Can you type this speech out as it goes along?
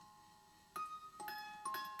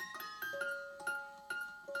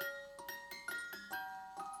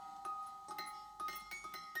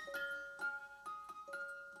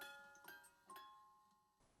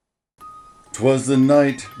'Twas the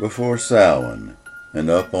night before Samhain,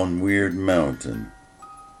 and up on Wyrd Mountain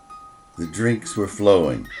the drinks were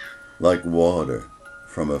flowing like water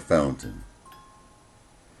from a fountain.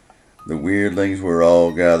 The weirdlings were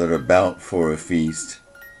all gathered about for a feast,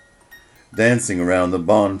 dancing around the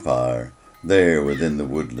bonfire there within the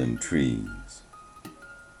woodland trees.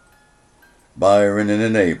 Byron in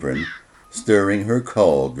an apron, stirring her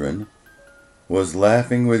cauldron, was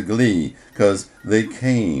laughing with glee 'cause they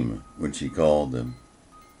came when she called them.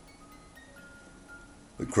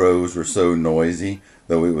 The crows were so noisy,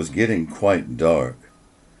 though it was getting quite dark.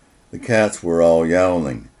 The cats were all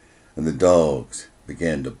yowling, and the dogs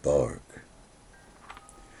began to bark.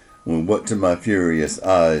 When what to my furious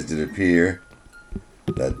eyes did appear,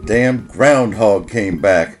 that damned groundhog came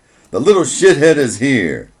back. The little shithead is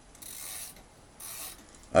here.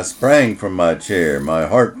 I sprang from my chair, my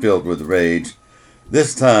heart filled with rage.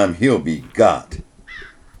 This time he'll be got,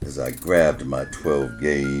 as I grabbed my 12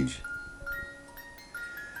 gauge.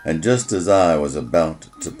 And just as I was about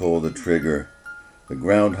to pull the trigger, the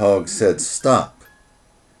groundhog said stop,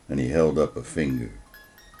 and he held up a finger.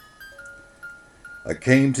 I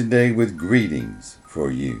came today with greetings for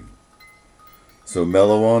you, so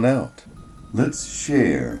mellow on out. Let's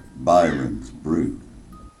share Byron's brew.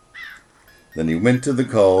 Then he went to the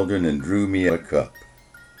cauldron and drew me a cup,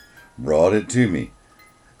 brought it to me,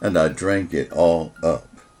 and I drank it all up.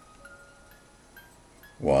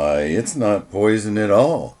 Why, it's not poison at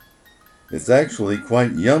all. It's actually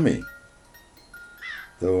quite yummy.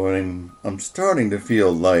 Though I'm starting to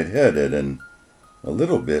feel lightheaded and a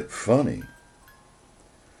little bit funny.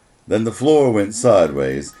 Then the floor went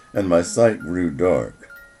sideways and my sight grew dark.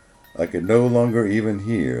 I could no longer even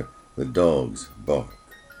hear the dogs bark.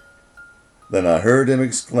 Then I heard him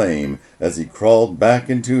exclaim as he crawled back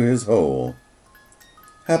into his hole,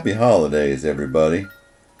 "Happy holidays, everybody.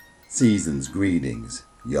 Season's greetings,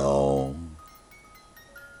 y'all."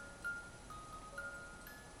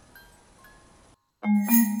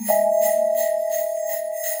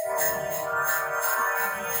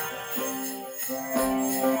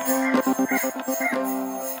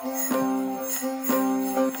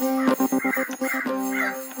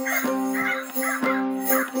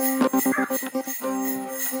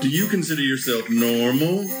 Do you consider yourself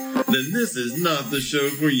normal? Then this is not the show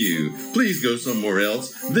for you. Please go somewhere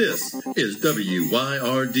else. This is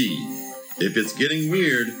WYRD. If it's getting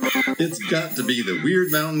weird, it's got to be the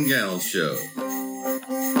Wyrd Mountain Gals show.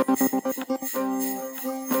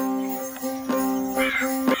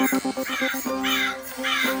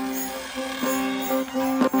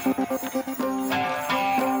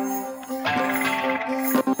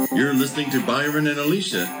 You're listening to Byron and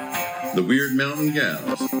Alicia, the Wyrd Mountain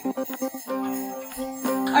Gals.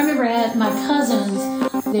 I remember at my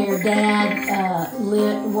cousins, their dad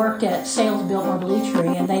worked at Sales Biltmore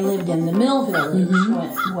Bleachery, and they lived in the Mill Village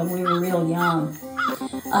when we were real young.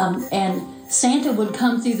 And Santa would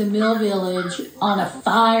come through the Mill Village on a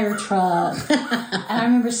fire truck. And I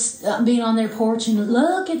remember being on their porch and,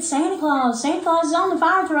 look, it's Santa Claus. Santa Claus is on the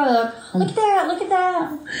fire truck. Look at that, look at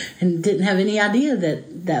that. And didn't have any idea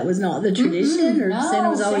that was not the tradition, or no, Santa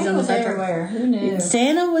was always on the fire truck. Everywhere. Who knew?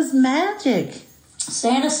 Santa was magic.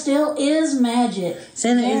 Santa still is magic.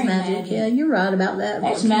 Santa Very is magic. Yeah, you're right about that.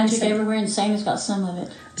 There's magic everywhere, and Santa's got some of it.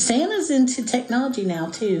 Santa's into technology now,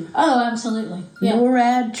 too. Oh, absolutely. Yeah.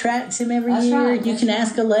 NORAD tracks him every year. Right. You can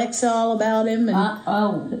ask Alexa all about him. And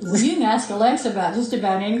You can ask Alexa about just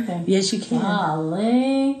about anything. Yes, you can.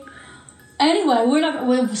 Golly. Anyway,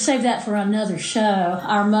 we'll save that for another show,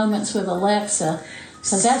 our moments with Alexa,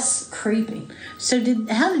 because that's creepy. So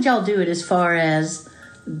how did y'all do it as far as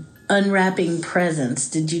unwrapping presents?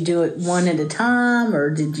 Did you do it one at a time, or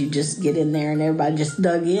did you just get in there and everybody just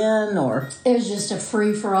dug in, or? It was just a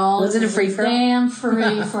free-for-all. Was it a free-for-all? Damn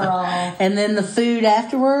free-for-all. And then the food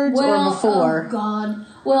afterwards or before? Oh, God.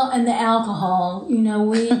 Well, and the alcohol. You know,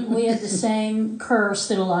 we had the same curse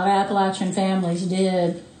that a lot of Appalachian families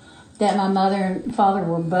did, that my mother and father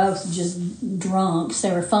were both just drunks.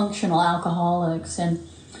 They were functional alcoholics, and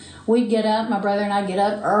we'd get up, my brother and I'd get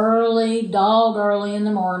up early in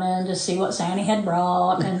the morning to see what Santa had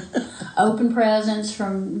brought and open presents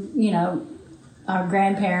from, our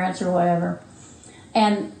grandparents or whatever.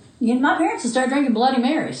 And my parents would start drinking Bloody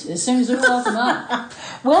Marys as soon as we woke them up.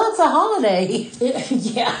 Well, it's a holiday.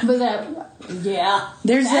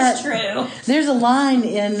 That's true. There's a line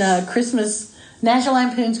in National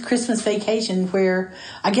Lampoon's Christmas Vacation where,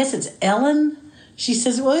 I guess it's Ellen. She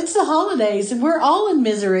says, well, it's the holidays, and we're all in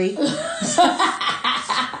misery.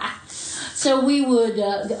 So we would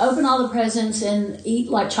open all the presents and eat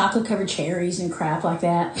like chocolate-covered cherries and crap like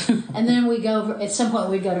that. And then at some point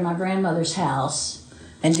we'd go to my grandmother's house.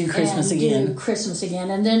 And do Christmas again.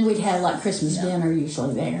 And then we'd have like Christmas dinner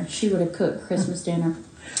usually there. She would have cooked Christmas dinner.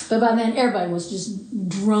 But by then everybody was just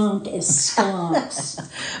drunk as skunks.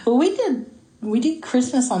 Well, we did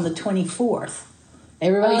Christmas on the 24th.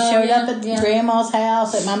 Everybody showed up at Grandma's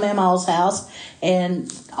house, at my Mama's house,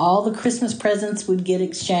 and all the Christmas presents would get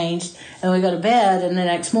exchanged, and we go to bed, and the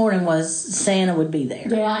next morning was Santa would be there.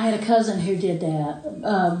 Yeah, I had a cousin who did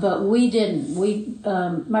that, but we didn't.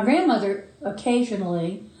 My grandmother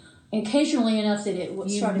occasionally enough that it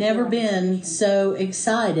started. You've never been so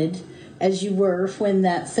excited as you were when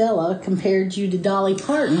that fella compared you to Dolly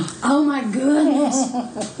Parton. Oh my goodness!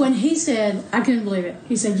 When he said, I couldn't believe it.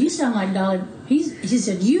 He said, "You sound like Dolly." He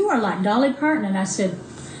said, "You are like Dolly Parton," and I said,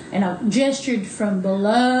 and I gestured from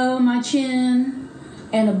below my chin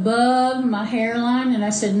and above my hairline, and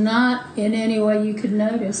I said, "Not in any way you could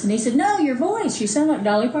notice." And he said, "No, your voice. You sound like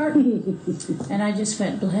Dolly Parton." And I just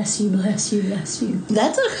went, "Bless you, bless you, bless you."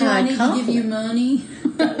 That's a high I need compliment. to give you money.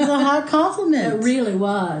 That was a high compliment. It really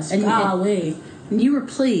was. And golly. And you were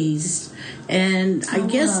pleased. And I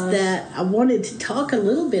guess that I wanted to talk a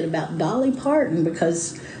little bit about Dolly Parton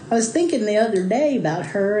because I was thinking the other day about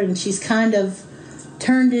her, and she's kind of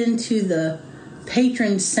turned into the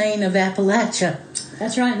patron saint of Appalachia.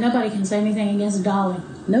 That's right. Nobody can say anything against Dolly.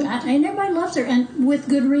 Nope. And everybody loves her, and with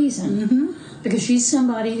good reason. Mm-hmm. Because she's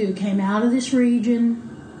somebody who came out of this region,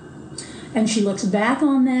 and she looks back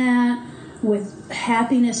on that with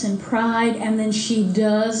happiness and pride, and then she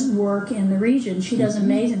does work in the region. She does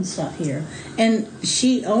amazing stuff here. And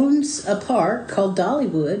she owns a park called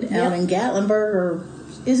Dollywood out in Gatlinburg, or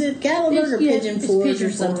is it Gatlinburg or Pigeon Forge Pigeon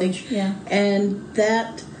or something? Forge, yeah. And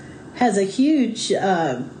that has a huge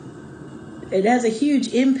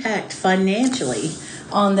impact financially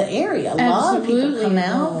on the area. A lot of people come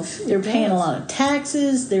out. They're paying a lot of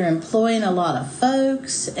taxes. They're employing a lot of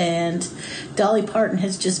folks. And Dolly Parton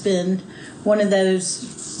has just been one of those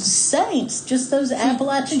saints, just those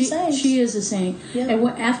Appalachian saints. She is a saint. Yep. And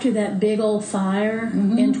after that big old fire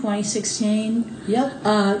in 2016,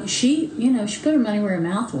 she put her money where her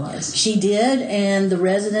mouth was. She did, and the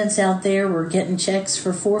residents out there were getting checks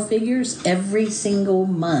for 4 figures every single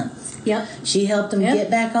month. Yep. She helped them get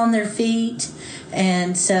back on their feet.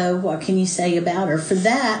 And so what can you say about her? For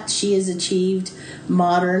that, she has achieved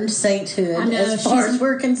modern sainthood as far as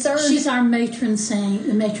we're concerned. She's our matron saint,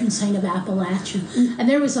 the matron saint of Appalachia. And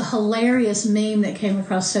there was a hilarious meme that came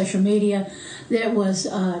across social media that was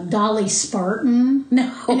Dolly Spartan.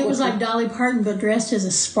 No. And it was like Dolly Parton, but dressed as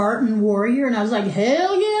a Spartan warrior. And I was like,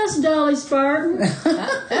 hell yes, Dolly Spartan.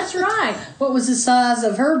 That's right. What was the size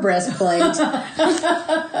of her breastplate?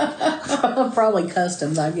 Probably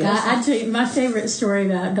customs, I guess. I tell you, my favorite story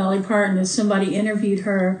about Dolly Parton is somebody interviewed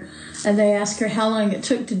her, and they asked her how long it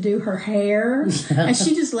took to do her hair. And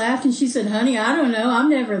she just laughed, and she said, "Honey, I don't know. I'm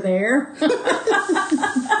never there."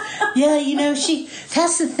 Yeah,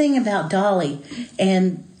 that's the thing about Dolly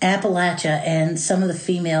and Appalachia and some of the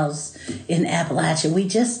females in Appalachia. We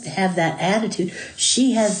just have that attitude.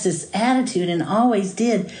 She has this attitude and always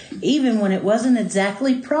did, even when it wasn't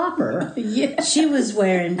exactly proper. Yeah. She was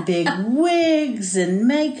wearing big wigs and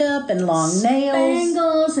makeup and long nails.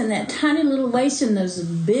 Bangles and that tiny little waist and those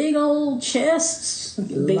big old chests.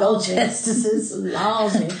 Big old chestesses.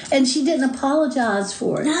 Lousy. And she didn't apologize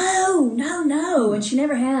for it. No. And she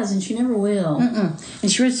never has, and she never will.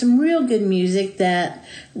 And she wrote some real good music that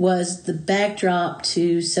was the backdrop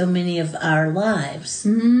to so many of our lives.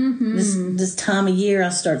 Mm-hmm. This time of year, I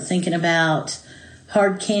start thinking about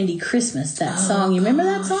Hard Candy Christmas, that song. You remember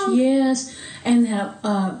that song? Yes. And that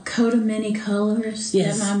coat of many colors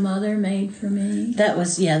that my mother made for me. That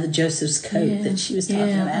was, the Joseph's coat that she was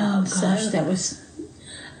talking about. Oh, gosh, that was,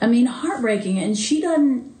 heartbreaking. And she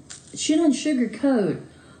doesn't sugarcoat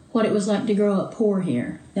what it was like to grow up poor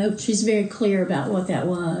here. Nope. She's very clear about what that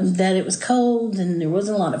was. That it was cold and there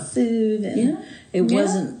wasn't a lot of food. And it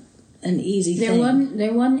wasn't an easy thing.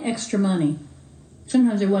 There wasn't extra money.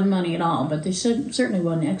 Sometimes there wasn't money at all, but there certainly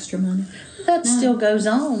wasn't extra money. That still goes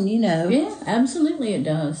on, Yeah, absolutely it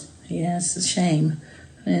does. Yeah, it's a shame.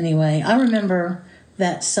 Anyway, I remember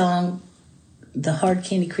that song, the Hard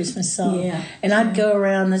Candy Christmas song. Yeah. And I'd go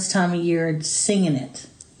around this time of year singing it.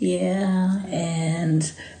 Yeah.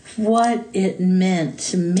 And what it meant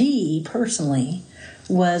to me personally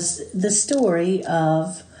was the story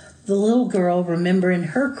of the little girl remembering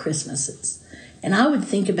her Christmases. And I would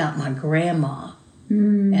think about my grandma.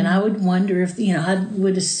 And I would wonder if, I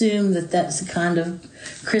would assume that that's the kind of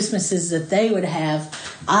Christmases that they would have.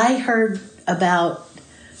 I heard about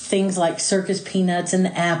things like circus peanuts and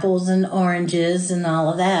apples and oranges and all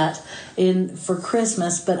of that for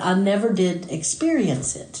Christmas, but I never did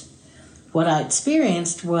experience it. What I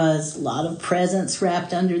experienced was a lot of presents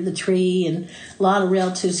wrapped under the tree and a lot of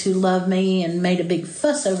relatives who loved me and made a big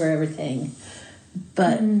fuss over everything.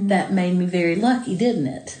 But that made me very lucky, didn't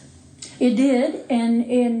it? It did,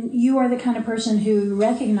 and you are the kind of person who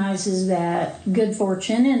recognizes that good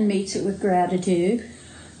fortune and meets it with gratitude.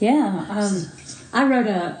 Yeah, I wrote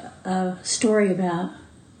a story about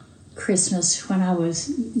Christmas when I was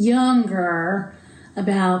younger,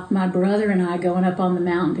 about my brother and I going up on the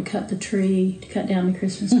mountain to cut down the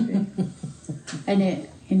Christmas tree. And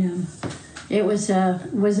it was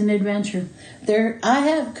an adventure. I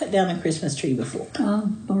have cut down a Christmas tree before.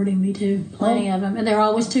 Oh, Lordy, me too. Plenty of them. And they're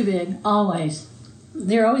always too big. Always.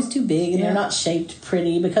 They're always too big, and they're not shaped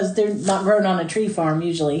pretty because they're not grown on a tree farm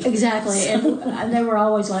usually. Exactly. So. And they were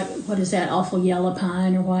always like, what is that, awful yellow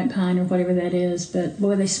pine or white pine or whatever that is. But,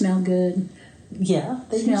 boy, they smell good. Yeah.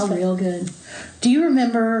 They smell real good. Do you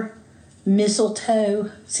remember mistletoe?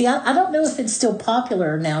 See, I don't know if it's still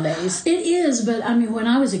popular nowadays. It is, but, I mean, when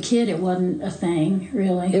I was a kid, it wasn't a thing,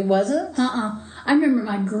 really. It wasn't? I remember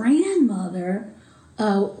my grandmother,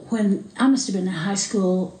 when I must have been in high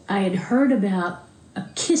school, I had heard about a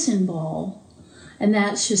kissing ball, and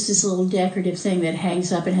that's just this little decorative thing that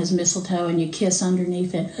hangs up and has mistletoe, and you kiss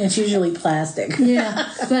underneath it. It's usually plastic. Yeah,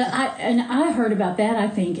 but I heard about that, I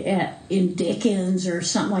think, in Dickens or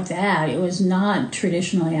something like that. It was not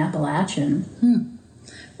traditionally Appalachian.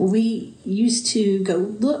 We used to go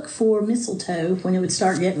look for mistletoe when it would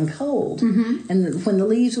start getting cold. Mm-hmm. And when the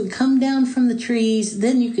leaves would come down from the trees,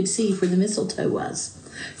 then you could see where the mistletoe was.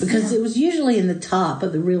 Because it was usually in the top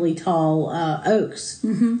of the really tall oaks.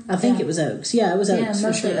 I think it was oaks. Yeah, it was oaks. Yeah,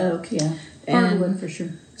 mostly oak, yeah. Hardwood for sure.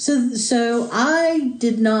 So I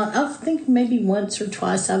did not, I think maybe once or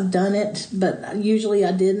twice I've done it, but usually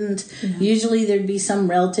I didn't. Yeah. Usually there'd be some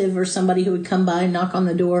relative or somebody who would come by and knock on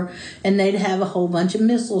the door, and they'd have a whole bunch of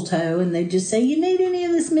mistletoe, and they'd just say, you need any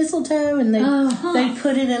of this mistletoe? And they'd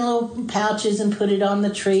put it in little pouches and put it on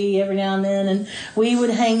the tree every now and then, and we would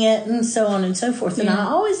hang it and so on and so forth. And I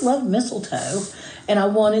always loved mistletoe, and I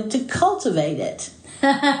wanted to cultivate it.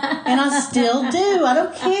 And I still do. I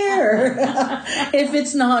don't care if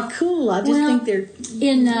it's not cool. I just think they're...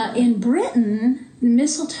 In Britain,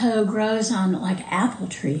 mistletoe grows on like apple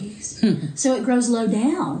trees. So it grows low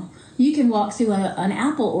down. You can walk through an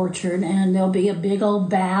apple orchard and there'll be a big old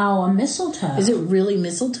bough of mistletoe. Is it really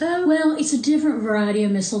mistletoe? Well, it's a different variety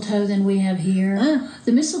of mistletoe than we have here.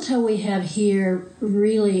 The mistletoe we have here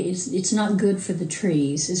really it's not good for the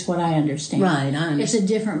trees, is what I understand. Right, I understand. It's a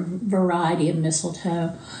different variety of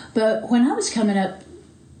mistletoe. But when I was coming up,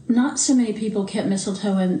 not so many people kept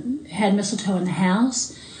mistletoe and had mistletoe in the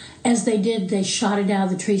house. As they shot it out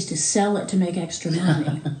of the trees to sell it to make extra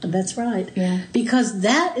money. That's right. Yeah. Because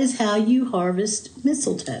that is how you harvest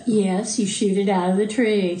mistletoe. Yes, you shoot it out of the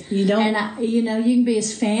tree. You don't... And, you can be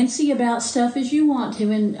as fancy about stuff as you want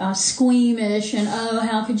to and squeamish and,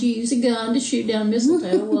 how could you use a gun to shoot down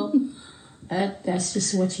mistletoe? Well, that's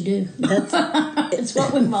just what you do. It's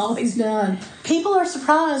what we've always done. People are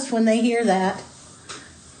surprised when they hear that.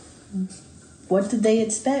 What did they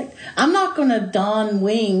expect? I'm not going to don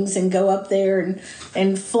wings and go up there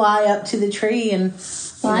and fly up to the tree and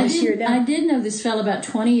shear it down. I did know this fellow about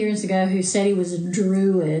 20 years ago who said he was a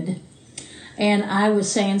druid. And I was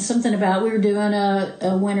saying something about, we were doing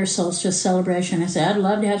a winter solstice celebration. I said, I'd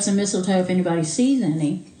love to have some mistletoe if anybody sees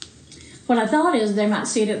any. What I thought is they might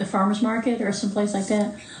see it at the farmer's market or someplace like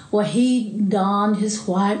that. Well, he donned his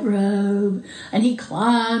white robe, and he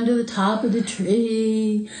climbed to the top of the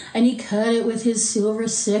tree, and he cut it with his silver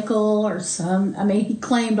sickle or he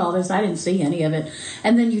claimed all this. I didn't see any of it.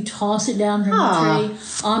 And then you toss it down from the tree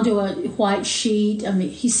onto a white sheet. I mean,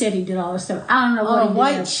 he said he did all this stuff. I don't know what he did.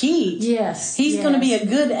 White sheet? Yes. He's going to be a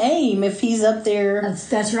good aim if he's up there.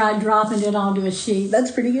 That's right, dropping it onto a sheet.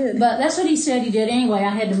 That's pretty good. But that's what he said he did. Anyway, I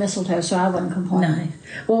had the mistletoe, so I wasn't complaining.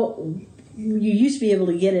 Nice. Well... You used to be able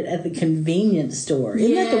to get it at the convenience store.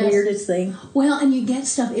 Isn't that the weirdest thing? Well, and you get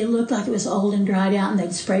stuff, it looked like it was old and dried out, and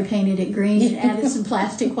they'd spray painted it green and added some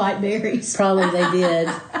plastic white berries. Probably they did.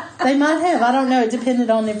 They might have. I don't know. It depended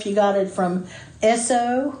on if you got it from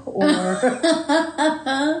Esso or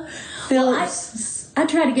Phillips. I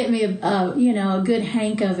try to get me a good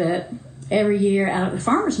hank of it every year out at the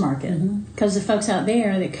farmer's market, because the folks out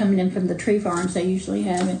there that coming in from the tree farms, they usually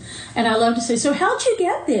have it. And I love to say, so how'd you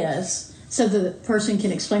get this? So the person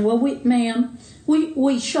can explain, well, ma'am,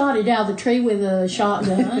 We shot it out of the tree with a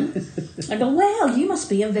shotgun. I go, well, you must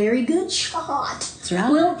be a very good shot. That's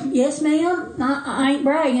right. Well, yes, ma'am. I ain't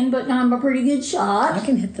bragging, but I'm a pretty good shot. I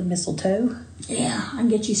can hit the mistletoe. Yeah, I can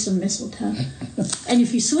get you some mistletoe. And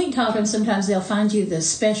if you sweet talk them, sometimes they'll find you the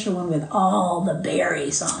special one with all the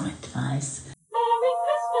berries on it. Nice. Merry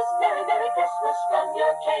Christmas, Merry, Merry Christmas from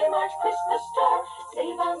your Kmart Christmas store.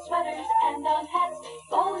 Save on sweaters and on hats,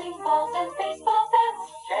 bowling balls and baseball bats.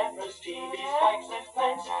 Cameras, TVs, bikes and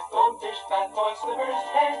plants, goldfish, fat boy slippers,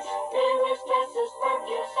 pants. Mirrors, dresses,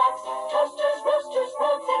 perfume, socks, toasters, roasters,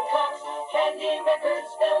 robes and clocks. Candy,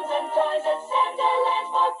 records, films and toys, and Santaland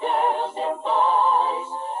for girls and boys.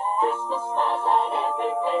 Christmas smiles at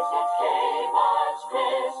every place at Kmart's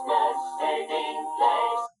Christmas saving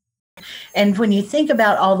place. And when you think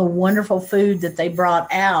about all the wonderful food that they brought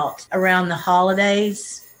out around the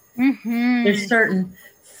holidays, there's certain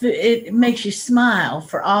it makes you smile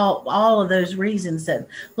for all of those reasons. That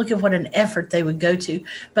look at what an effort they would go to.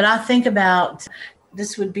 But I think about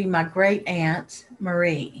this would be my great aunt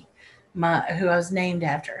Marie, who I was named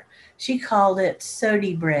after. She called it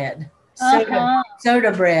sody bread.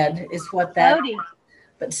 Soda bread is what that. Sody.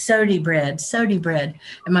 But sody bread,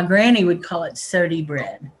 and my granny would call it sody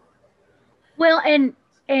bread. Well, and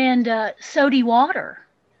sody water.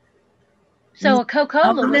 So a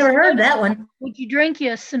Coca-Cola. I've never heard that one. Would you drink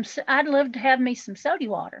you some? I'd love to have me some sody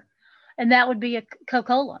water, and that would be a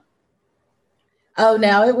Coca-Cola. Oh,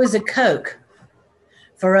 now it was a Coke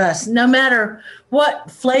for us, no matter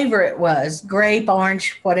what flavor it was, grape,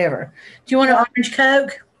 orange, whatever. Do you want an orange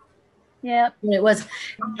Coke? Yep. It was.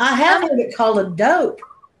 I have heard it called a dope.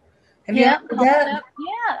 Have you heard that?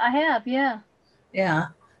 Yeah, I have. Yeah. Yeah,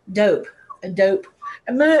 dope. A dope.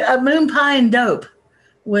 A moon pie and dope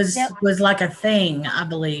was like a thing, I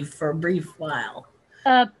believe, for a brief while.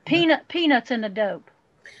 Peanuts in the dope.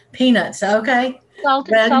 Peanuts, okay.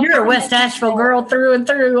 Salted you're a West Asheville girl through and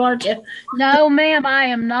through, aren't you? No, ma'am, I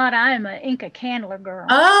am not. I am an Inca Candler girl.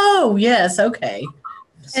 Oh, yes, okay.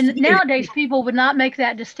 And nowadays, people would not make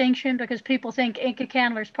that distinction because people think Inca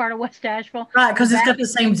Candler is part of West Asheville. Right, because it's got the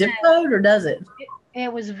same zip code, or does it?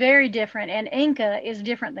 It was very different, and Inca is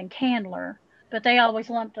different than Candler, but they always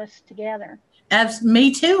lumped us together.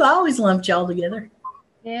 Me too. I always lumped y'all together.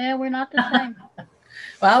 Yeah, we're not the same.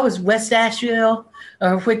 Well, I was West Asheville,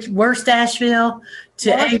 Worst Asheville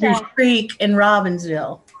to Avery Creek in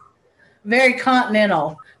Robbinsville. Very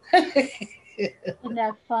continental. Isn't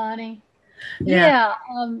that funny? Yeah.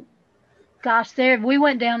 Gosh, we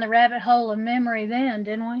went down the rabbit hole of memory then,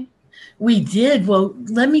 didn't we? We did. Well,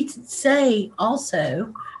 let me say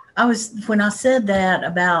also, when I said that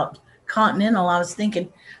about continental, I was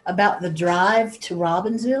thinking about the drive to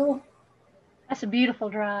Robbinsville. That's a beautiful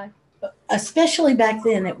drive. Especially back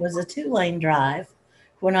then, it was a 2-lane drive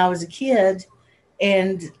when I was a kid,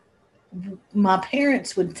 and my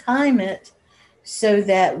parents would time it so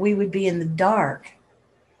that we would be in the dark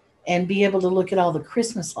and be able to look at all the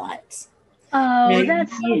Christmas lights. Oh,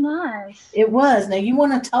 that's so nice. It was. Now, you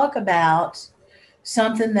want to talk about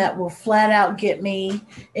something that will flat out get me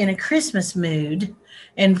in a Christmas mood.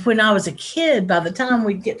 And when I was a kid, by the time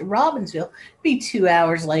we'd get to Robbinsville, it'd be 2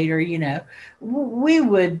 hours later, we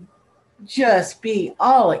would just be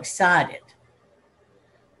all excited.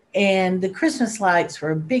 And the Christmas lights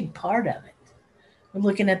were a big part of it. We're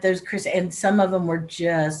looking at those and some of them were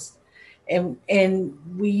just, and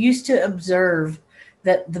we used to observe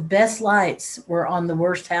that the best lights were on the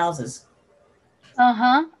worst houses.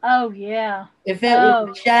 Uh-huh. Oh, yeah. If it was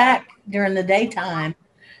a shack during the daytime,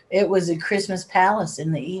 it was a Christmas palace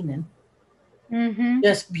in the evening. Mm-hmm.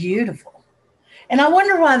 Just beautiful. And I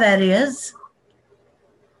wonder why that is.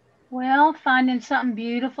 Well, finding something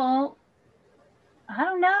beautiful, I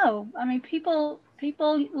don't know. I mean, people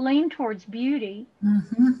lean towards beauty.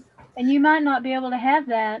 Mm-hmm. And you might not be able to have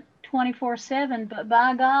that 24/7, but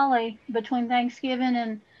by golly, between Thanksgiving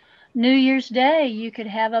and New Year's Day, you could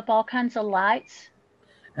have up all kinds of lights.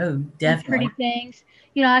 Oh, definitely. Pretty things.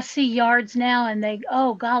 I see yards now, and they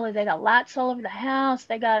got lights all over the house.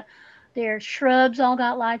 They got their shrubs all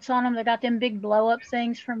got lights on them. They got them big blow-up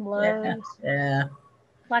things from Lowe's. Yeah.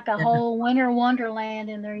 Like a whole winter wonderland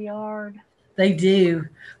in their yard. They do.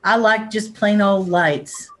 I like just plain old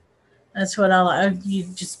lights. That's what I like. You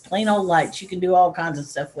just plain old lights. You can do all kinds of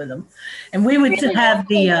stuff with them. And we would have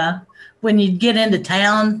when you'd get into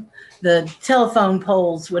town, the telephone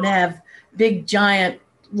poles would have big giant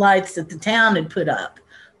lights that the town had put up,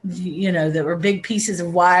 that were big pieces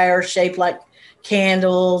of wire shaped like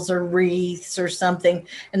candles or wreaths or something.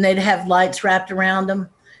 And they'd have lights wrapped around them.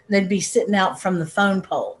 And they'd be sitting out from the phone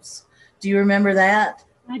poles. Do you remember that?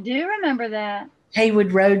 I do remember that.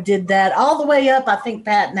 Haywood Road did that all the way up. I think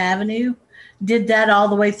Patton Avenue did that all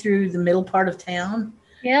the way through the middle part of town.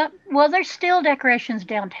 Yep. Well, there's still decorations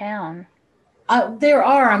downtown. There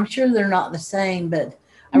are. I'm sure they're not the same, but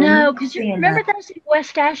I No, remember because you seeing remember that. those in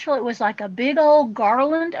West Asheville? It was like a big old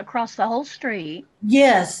garland across the whole street.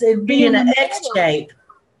 Yes, it'd And be in in an the X middle, shape.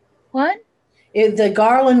 what? The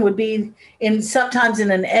garland would be in sometimes in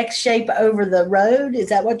an X shape over the road. Is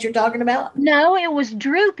that what you're talking about? No, it was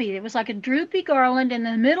droopy. It was like a droopy garland. In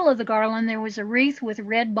the middle of the garland, there was a wreath with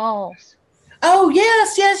red balls. Oh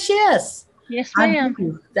yes, yes, yes. Yes, I ma'am.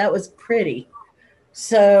 do. That was pretty.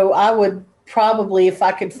 So I would probably, if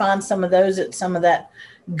I could find some of those at some of that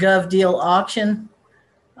Gov Deal auction,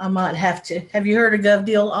 I might have to. Have you heard of Gov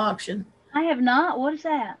Deal auction? I have not. What is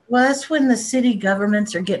that? Well, that's when the city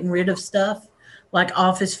governments are getting rid of stuff like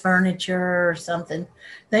office furniture or something.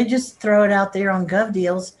 They just throw it out there on Gov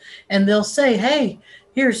Deals and they'll say, hey,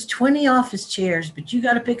 here's 20 office chairs, but you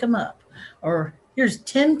got to pick them up. Or here's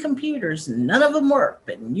 10 computers, and none of them work,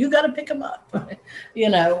 but you got to pick them up,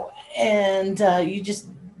 and you just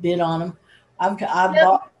bid on them. I Yep.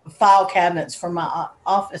 bought file cabinets for my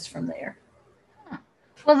office from there.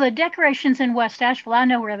 Well, the decorations in West Asheville, I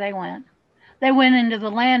know where they went. They went into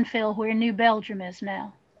the landfill where New Belgium is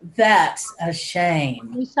now. That's a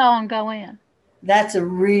shame. We saw them go in. That's a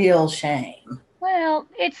real shame. Well,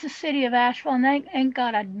 it's the city of Asheville, and they ain't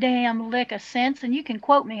got a damn lick of sense, and you can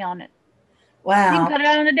quote me on it. You can Wow. put it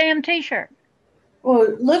on a damn T-shirt. Well,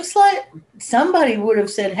 it looks like somebody would have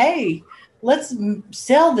said, hey, let's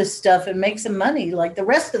sell this stuff and make some money like the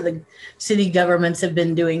rest of the city governments have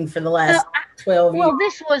been doing for the last 12 years. Well,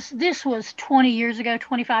 this was 20 years ago,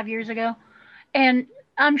 25 years ago, and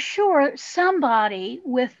I'm sure somebody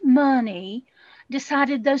with money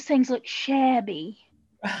decided those things look shabby,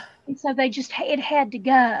 and so they just it had to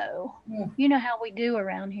go. You know how we do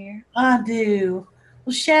around here. I do.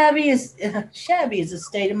 Well, shabby is a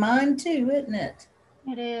state of mind too, isn't it?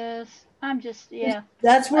 It is. I'm just yeah.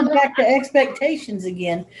 That's we're Unless back to expectations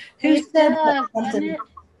again. Who it said what does, doesn't something? it?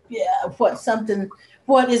 Yeah,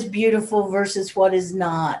 what is beautiful versus what is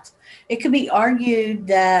not. It could be argued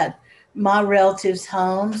that my relatives'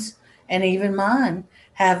 homes and even mine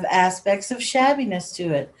have aspects of shabbiness to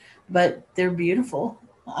it, but they're beautiful.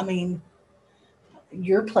 I mean,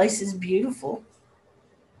 your place is beautiful.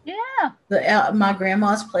 Yeah. My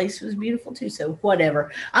grandma's place was beautiful too. So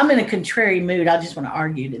whatever. I'm in a contrary mood. I just want to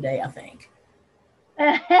argue today. I think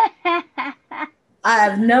I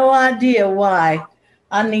have no idea why.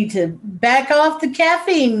 I need to back off the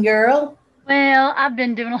caffeine, girl. Well, I've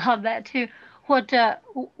been doing a lot of that too.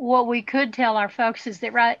 What we could tell our folks is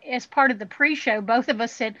that right as part of the pre-show, both of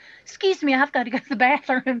us said, "Excuse me, I've got to go to the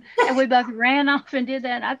bathroom," and we both ran off and did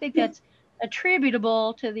that. And I think that's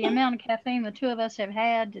attributable to the amount of caffeine the two of us have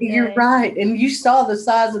had You're today. right. And you saw the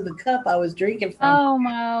size of the cup I was drinking from. Oh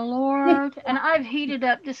my lord! And I've heated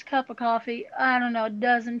up this cup of coffee, I don't know, a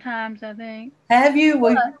dozen times, I think. Have you?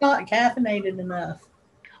 Well, But you're not caffeinated enough.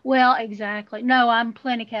 well, exactly. No, I'm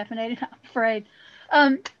plenty caffeinated. I'm afraid.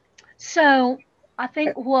 Um, So I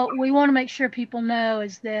think what we want to make sure people know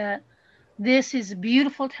is that this is a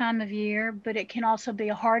beautiful time of year, but it can also be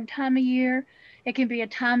a hard time of year. It can be a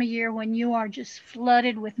time of year when you are just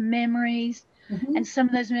flooded with memories, Hmm. and some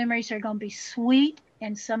of those memories are going to be sweet,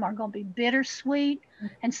 and some are going to be bittersweet,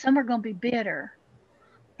 and some are going to be bitter.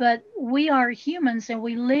 But we are humans and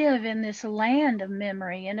we live in this land of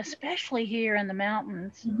memory, and especially here in the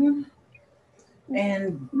mountains. Hmm.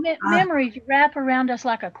 And I, Memories wrap around us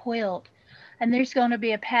like a quilt. And there's going to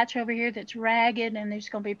be a patch over here that's ragged, and there's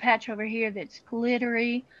going to be a patch over here that's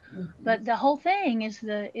glittery. But the whole thing is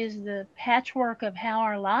the patchwork of how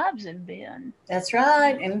our lives have been. that's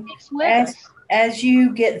right. And It's with as us. as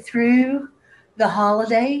you get through the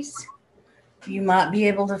holidays, you might be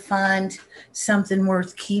able to find something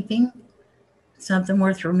worth keeping, something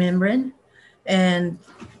worth remembering. And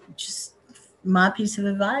just my piece of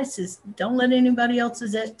advice is don't let anybody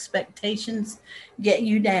else's expectations get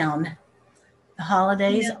you down. The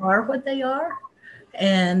holidays Yeah. are what they are,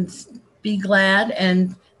 and be glad.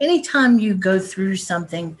 And anytime you go through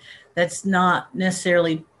something that's not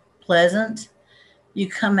necessarily pleasant, you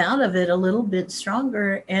come out of it a little bit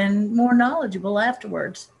stronger and more knowledgeable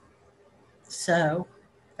afterwards. So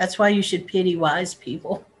that's why you should pity wise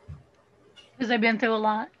people. Because they've been through a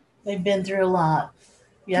lot. They've been through a lot.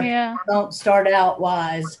 Yep. Yeah. Don't start out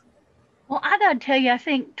wise. Well, I got to tell you, I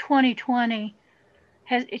think 2020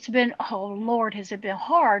 it's been, oh Lord, has it been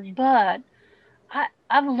hard, but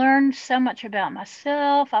I've learned so much about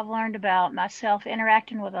myself. I've learned about myself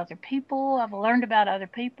interacting with other people. I've learned about other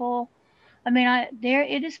people. I mean,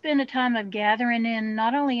 it has been a time of gathering in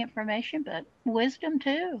not only information but wisdom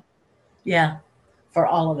too. Yeah, for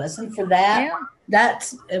all of us. And for that, Yeah,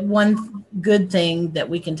 that's one good thing that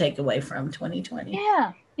we can take away from 2020.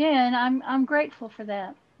 yeah, yeah, and I'm grateful for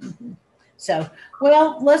that. So,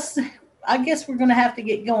 well, I guess we're going to have to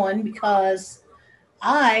get going because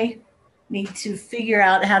I need to figure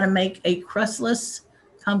out how to make a crustless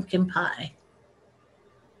pumpkin pie.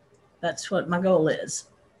 That's what my goal is.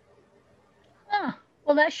 Huh.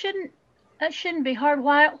 Well, that shouldn't be hard.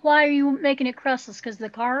 Why are you making it crustless? Because the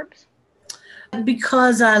carbs?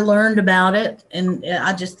 Because I learned about it and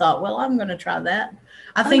I just thought, well, I'm going to try that.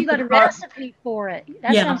 I Oh, you think got a recipe for it.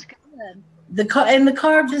 That yeah, sounds good. and the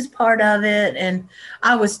carbs is part of it. And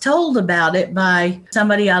I was told about it by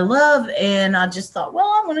somebody I love, and I just thought, well,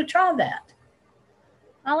 I'm going to try that.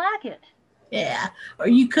 I like it. Yeah. Are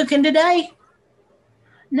you cooking today?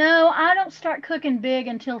 No, I don't start cooking big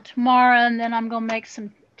until tomorrow, and then I'm gonna make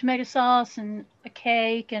some tomato sauce and a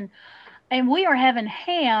cake, and we are having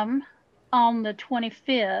ham on the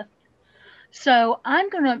 25th. So I'm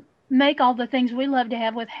gonna make all the things we love to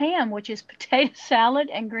have with ham, which is potato salad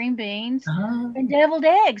and green beans Oh, and deviled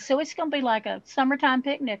eggs. So it's gonna be like a summertime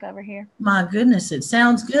picnic over here. my goodness, it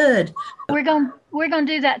sounds good. We're gonna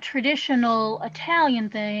do that traditional Italian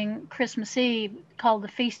thing Christmas Eve called the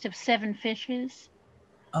Feast of Seven Fishes.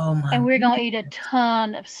 Oh my. And we're going to eat a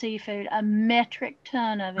ton of seafood, a metric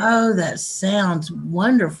ton of it. Oh, that sounds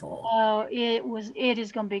wonderful. Oh, it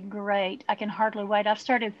is going to be great. I can hardly wait. I've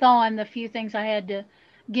started thawing the few things I had to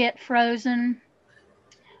get frozen,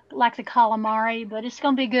 like the calamari, but it's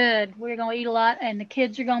going to be good. We're going to eat a lot, and the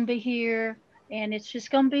kids are going to be here, and it's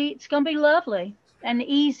going to be lovely and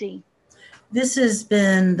easy. This has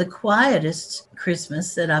been the quietest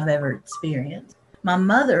Christmas that I've ever experienced. My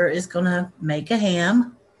mother is going to make a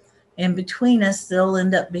ham, and between us, there'll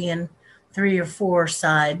end up being 3 or 4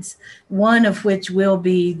 sides, one of which will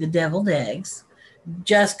be the deviled eggs,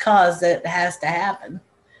 just cause that has to happen.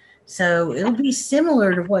 So it'll be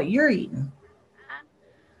similar to what you're eating.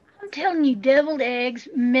 I'm telling you, deviled eggs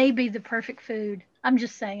may be the perfect food. I'm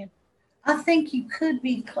just saying. I think you could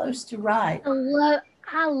be close to right.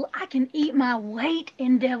 I can eat my weight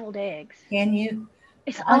in deviled eggs. Can you?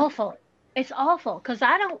 It's I, awful. It's awful because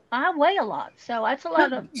I weigh a lot, so that's a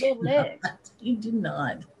lot of deviled eggs. you do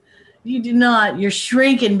not. You do not. You're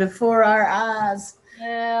shrinking before our eyes.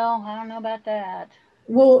 Well, I don't know about that.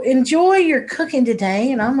 Well, enjoy your cooking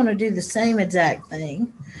today, and I'm going to do the same exact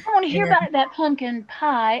thing. I want to hear And about that pumpkin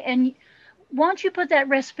pie, and why don't you put that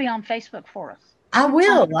recipe on Facebook for us? I Um,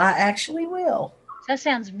 will. I actually will. that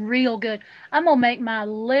sounds real good. I'm gonna make my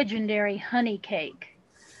legendary honey cake,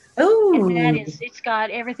 and that Ooh, it's got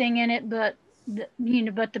everything in it, but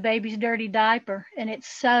the baby's dirty diaper, and it's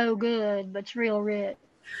so good, but it's real rich.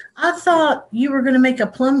 I thought you were going to make a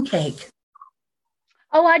plum cake.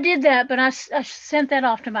 Oh, I did that, but I sent that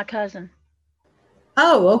off to my cousin.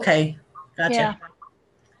 Oh, okay. Gotcha. Yeah.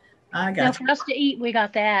 I Now, gotcha. for us to eat, we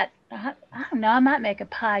got that. I don't know. I might make a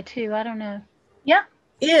pie too. I don't know. Yeah.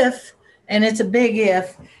 If, and it's a big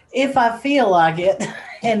if I feel like it,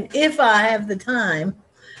 and if I have the time,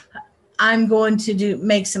 I'm going to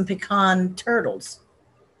make some pecan turtles.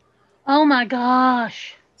 Oh my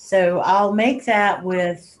gosh. So I'll make that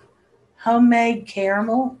with homemade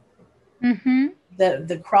caramel, Mm-hmm.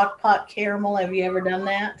 the crock pot caramel. Have you ever done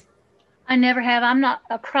that? I never have. I'm not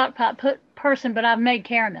a crock pot person, but I've made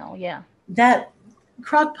caramel. Yeah. That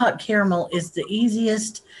crock pot caramel is the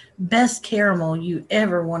easiest, best caramel you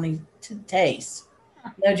ever want to taste.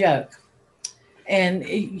 No joke.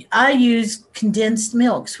 And I use condensed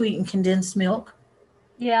milk, sweetened condensed milk.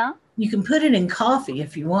 Yeah. You can put it in coffee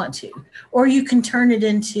if you want to, or you can turn it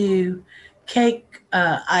into cake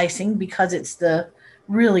icing because it's the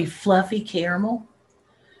really fluffy caramel.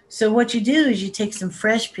 So what you do is you take some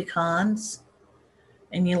fresh pecans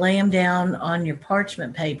and you lay them down on your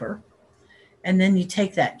parchment paper, and then you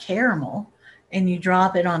take that caramel and you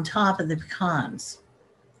drop it on top of the pecans,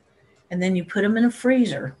 and then you put them in a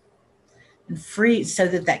freezer and freeze so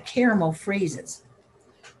that that caramel freezes.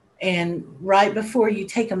 And right before you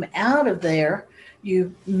take them out of there,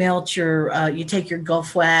 you you take your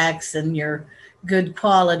Gulf wax and your good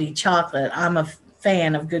quality chocolate. I'm a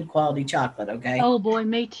fan of good quality chocolate, okay? Oh boy,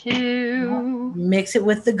 me too. Mix it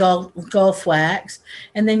with the Gulf wax,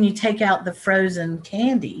 and then you take out the frozen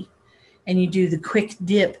candy and you do the quick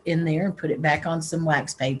dip in there and put it back on some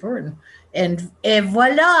wax paper, et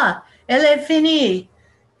voilà, elle est finie.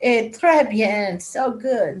 Et très bien, so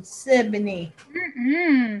good, c'est béni.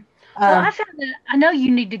 Mm-mm. Well, Um, I know you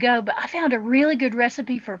need to go, but I found a really good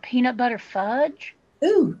recipe for peanut butter fudge.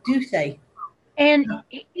 ooh, do say. And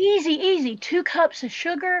easy, easy. 2 cups of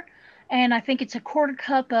sugar, and I think it's a quarter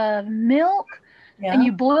cup of milk. And Yeah.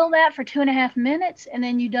 you boil that for 2.5 minutes, and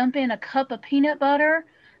then you dump in a cup of peanut butter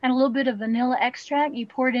and a little bit of vanilla extract. You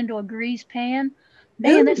pour it into a greased pan.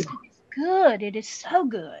 Man, that Ooh. stuff is good. It is so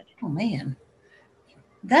good. Oh man,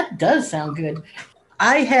 that does sound good.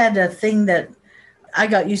 I had a thing that I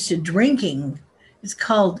got used to drinking. It's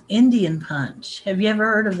called Indian Punch. Have you ever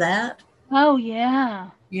heard of that? Oh, yeah.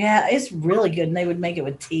 Yeah, it's really good, and they would make it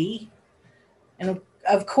with tea. And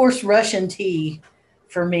of course, Russian tea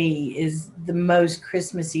for me is the most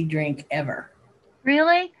Christmassy drink ever.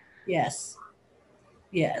 Really? Yes,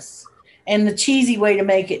 yes. And the cheesy way to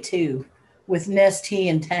make it too, with Nestea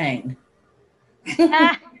and Tang.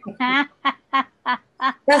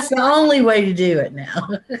 That's the only way to do it now.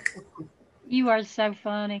 You are so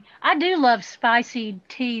funny. I do love spicy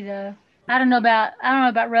tea though. I don't know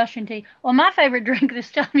about Russian tea. Well, my favorite drink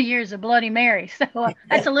this time of year is a Bloody Mary, so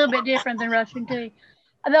that's a little bit different than Russian tea.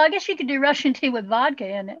 Although I guess you could do Russian tea with vodka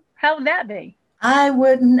in it. How would that be? I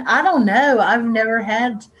wouldn't, I don't know. I've never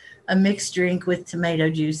had a mixed drink with tomato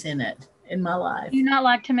juice in it in my Do life. you not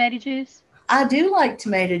like tomato juice? I do like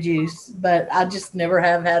tomato juice, but I just never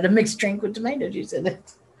have had a mixed drink with tomato juice in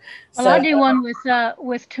it. Well, I So, do one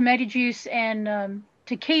with tomato juice and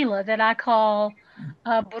tequila that I call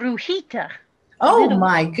brujita. oh Little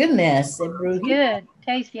my goodness, a It's brewed. good,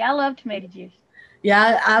 tasty. I love tomato juice.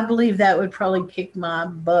 Yeah, I believe that would probably kick my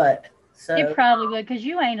butt. It So, probably would, because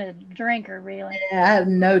you ain't a drinker, really. yeah, I have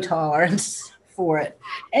no tolerance for it.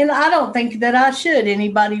 And I don't think that I should.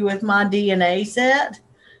 Anybody with my DNA set.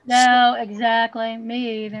 No, exactly.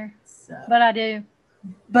 Me either. So, But I do.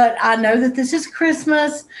 but I know that this is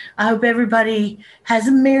Christmas. I hope everybody has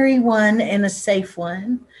a merry one and a safe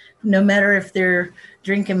one, no matter if they're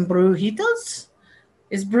drinking brujitos.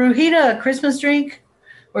 Is brujita a Christmas drink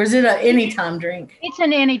or is it a anytime drink? It's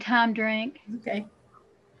an anytime drink. Okay,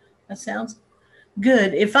 that sounds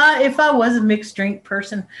good. If I was a mixed drink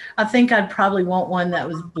person, I think I'd probably want one that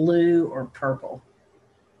was blue or purple.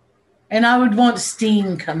 And I would want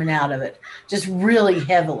steam coming out of it, just really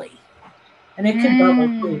heavily. And it could bubble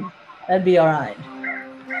too. Mm. That'd be all right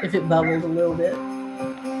if it bubbled a little bit.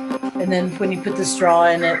 And then when you put the straw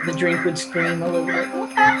in it, the drink would scream a little bit.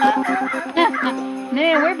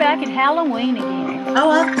 Man, we're back at Halloween again.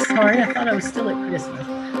 Oh, I'm sorry. I thought I was still at Christmas.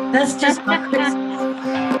 That's just my Christmas.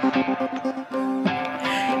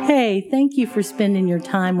 Hey, thank you for spending your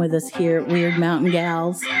time with us here at Wyrd Mountain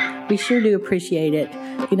Gals. We sure do appreciate it.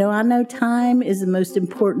 You know, I know time is the most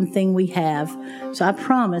important thing we have. So I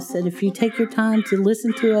promise that if you take your time to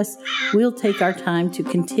listen to us, we'll take our time to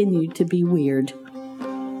continue to be weird.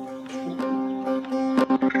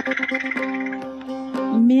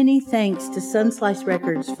 Many thanks to Sunslice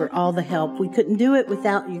Records for all the help. We couldn't do it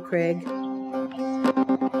without you, Craig.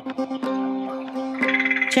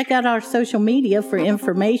 Check out our social media for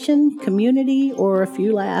information, community, or a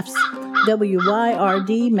few laughs.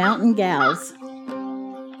 WYRD Mountain Gals.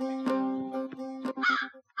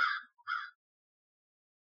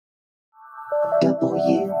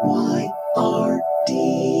 WYRD